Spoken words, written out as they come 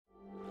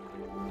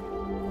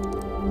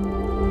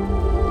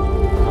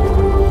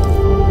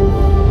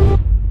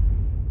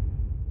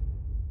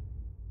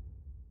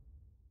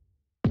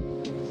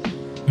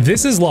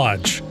This is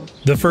Lodge,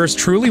 the first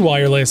truly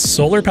wireless,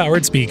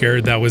 solar-powered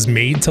speaker that was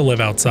made to live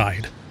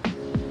outside.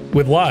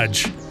 With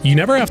Lodge, you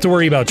never have to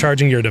worry about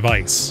charging your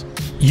device.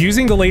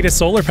 Using the latest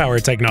solar power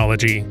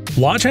technology,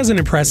 Lodge has an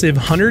impressive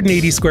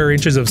 180 square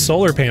inches of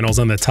solar panels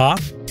on the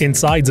top and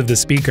sides of the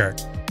speaker,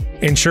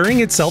 ensuring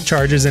it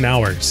self-charges in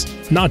hours,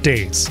 not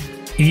days,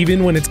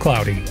 even when it's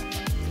cloudy.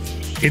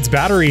 Its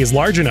battery is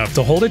large enough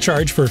to hold a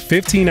charge for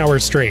 15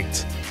 hours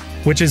straight,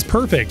 which is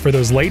perfect for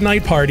those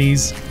late-night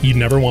parties you'd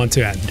never want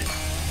to end.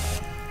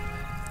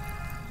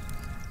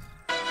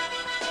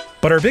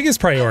 But our biggest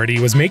priority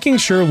was making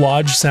sure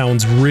Lodge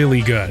sounds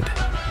really good.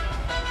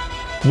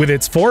 With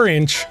its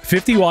 4-inch,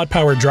 50-watt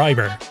powered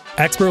driver,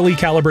 expertly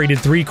calibrated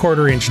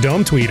 3/4-inch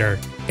dome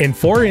tweeter, and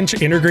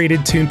 4-inch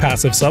integrated tuned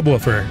passive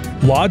subwoofer,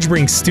 Lodge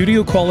brings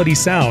studio-quality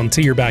sound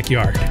to your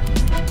backyard.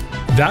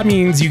 That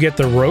means you get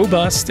the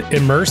robust,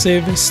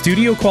 immersive,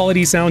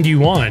 studio-quality sound you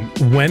want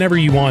whenever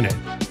you want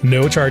it,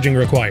 no charging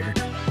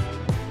required.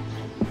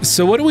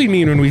 So what do we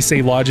mean when we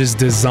say Lodge is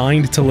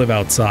designed to live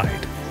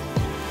outside?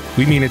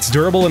 We mean it's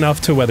durable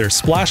enough to weather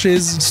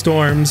splashes,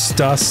 storms,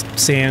 dust,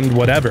 sand,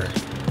 whatever.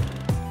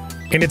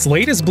 And its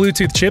latest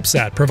Bluetooth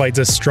chipset provides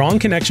a strong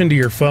connection to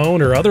your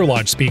phone or other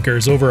Lodge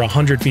speakers over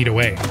 100 feet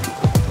away.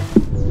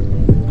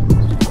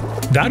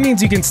 That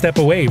means you can step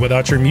away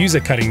without your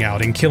music cutting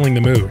out and killing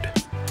the mood.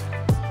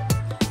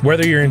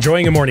 Whether you're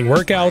enjoying a morning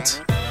workout,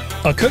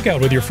 a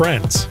cookout with your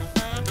friends,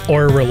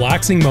 or a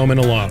relaxing moment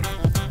alone,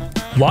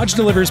 Lodge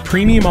delivers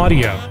premium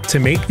audio to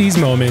make these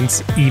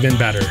moments even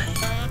better.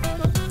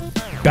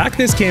 Back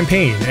this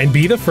campaign and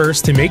be the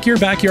first to make your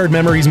backyard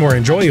memories more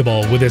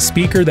enjoyable with a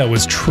speaker that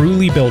was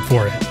truly built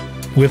for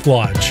it, with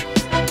Lodge.